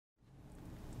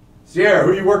Sierra,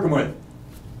 who are you working with?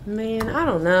 Man, I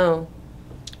don't know.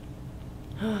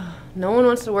 No one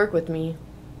wants to work with me.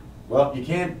 Well, you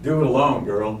can't do it alone,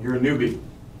 girl. You're a newbie.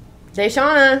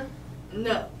 Deshauna.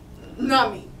 No,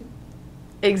 not me.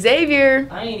 Xavier.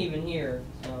 I ain't even here,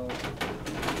 so...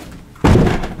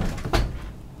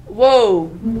 Whoa.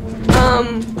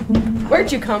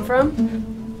 Where'd you come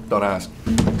from? Don't ask.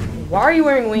 Why are you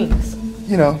wearing wings?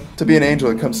 You know, to be an angel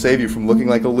and come save you from looking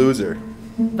like a loser.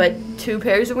 But 2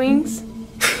 pairs of wings?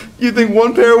 You think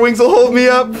 1 pair of wings will hold me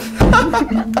up?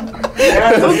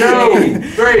 Yeah, let's go.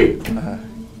 3.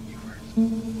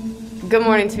 Good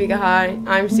morning, Topeka High.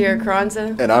 I'm Sierra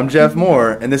Carranza. And I'm Jeff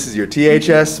Moore, and this is your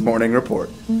THS Morning Report.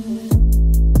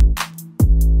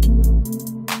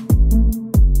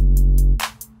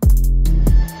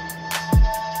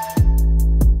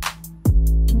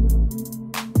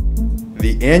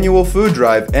 The annual food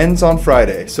drive ends on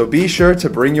Friday, so be sure to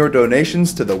bring your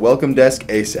donations to the welcome desk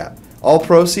ASAP. All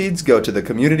proceeds go to the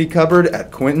community cupboard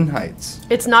at Quinton Heights.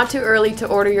 It's not too early to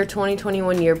order your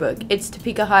 2021 yearbook. It's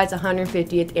Topeka High's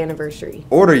 150th anniversary.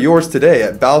 Order yours today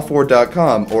at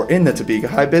balfour.com or in the Topeka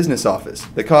High business office.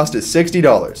 The cost is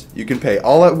 $60. You can pay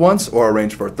all at once or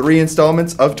arrange for 3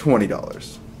 installments of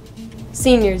 $20.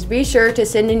 Seniors, be sure to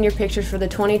send in your pictures for the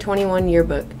 2021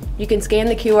 yearbook. You can scan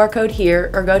the QR code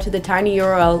here or go to the tiny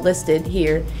URL listed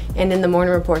here and in the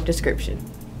morning report description.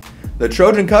 The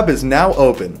Trojan Cup is now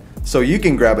open, so you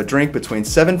can grab a drink between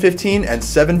 7:15 and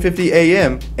 7:50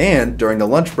 a.m. and during the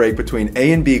lunch break between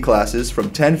A and B classes from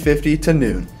 10:50 to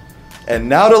noon. And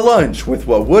now to lunch with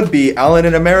what would be Allen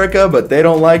in America, but they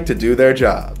don't like to do their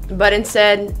job. But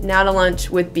instead, now to lunch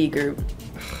with B Group.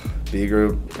 B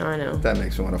Group? I know. That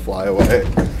makes me want to fly away.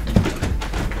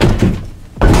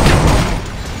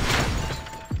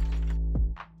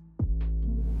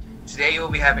 Today you'll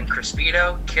be having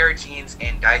crispito, carotines,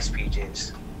 and diced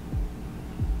peaches.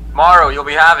 Tomorrow you'll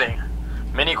be having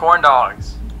mini corn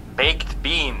dogs, baked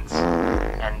beans,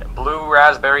 and blue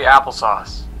raspberry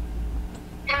applesauce.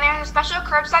 And there's a special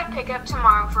curbside pickup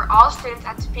tomorrow for all students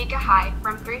at Topeka High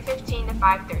from 3:15 to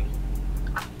 5:30.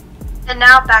 And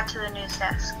now back to the news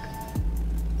desk.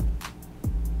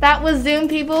 That was Zoom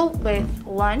People with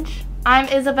lunch. I'm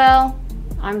Isabel.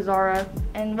 I'm Zara.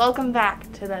 And welcome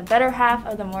back to the better half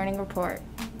of the morning report.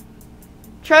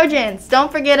 Trojans,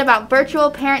 don't forget about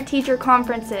virtual parent-teacher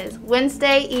conferences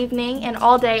Wednesday evening and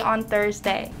all day on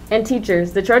Thursday. And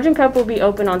teachers, the Trojan Cup will be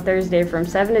open on Thursday from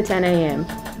 7 to 10 a.m.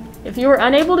 If you were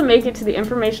unable to make it to the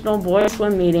informational boys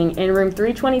swim meeting in room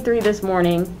 323 this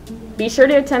morning, be sure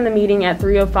to attend the meeting at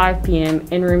 3:05 p.m.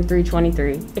 in room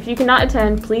 323. If you cannot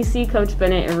attend, please see Coach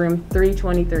Bennett in room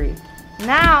 323.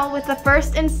 Now with the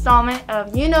first installment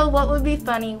of You Know What Would Be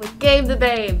Funny with Gabe the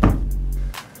Babe.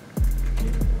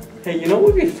 Hey, you know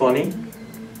what would be funny?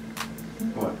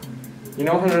 What? You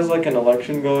know how there's like an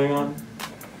election going on?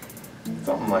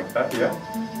 Something like that, yeah.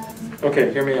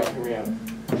 Okay, hear me out. Okay.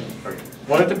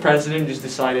 What if the president just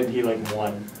decided he like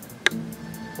won?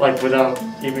 Like without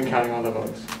even counting all the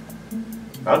votes?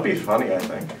 That would be funny, I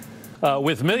think.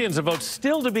 With millions of votes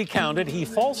still to be counted, he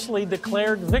falsely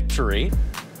declared victory.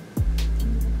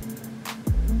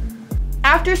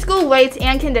 After school weights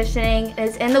and conditioning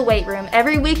is in the weight room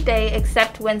every weekday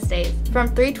except Wednesdays from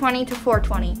 3:20 to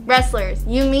 4:20. Wrestlers,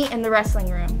 you meet in the wrestling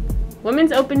room.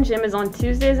 Women's Open Gym is on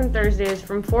Tuesdays and Thursdays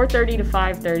from 4:30 to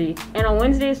 5:30 and on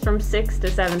Wednesdays from 6 to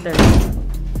 7:30.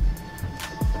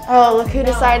 Oh, look who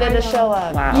decided to show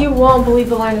up. Wow. You won't believe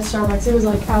the line at Starbucks. It was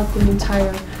like out the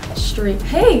entire street.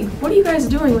 Hey, what are you guys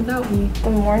doing without me? The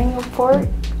morning report?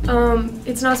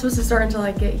 It's not supposed to start until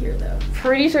I get here though.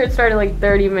 Pretty sure it started like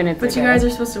 30 minutes But ago. you guys are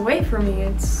supposed to wait for me.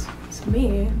 It's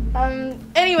me.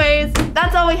 Anyways,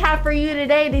 that's all we have for you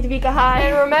today, Topeka High.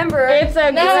 And remember, it's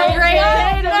a great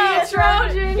day to be a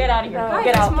Trojan. Get out of here. Guys,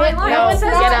 Get it's out. my life. No, It says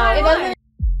get it's out. my life.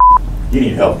 You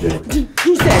need help, Jake.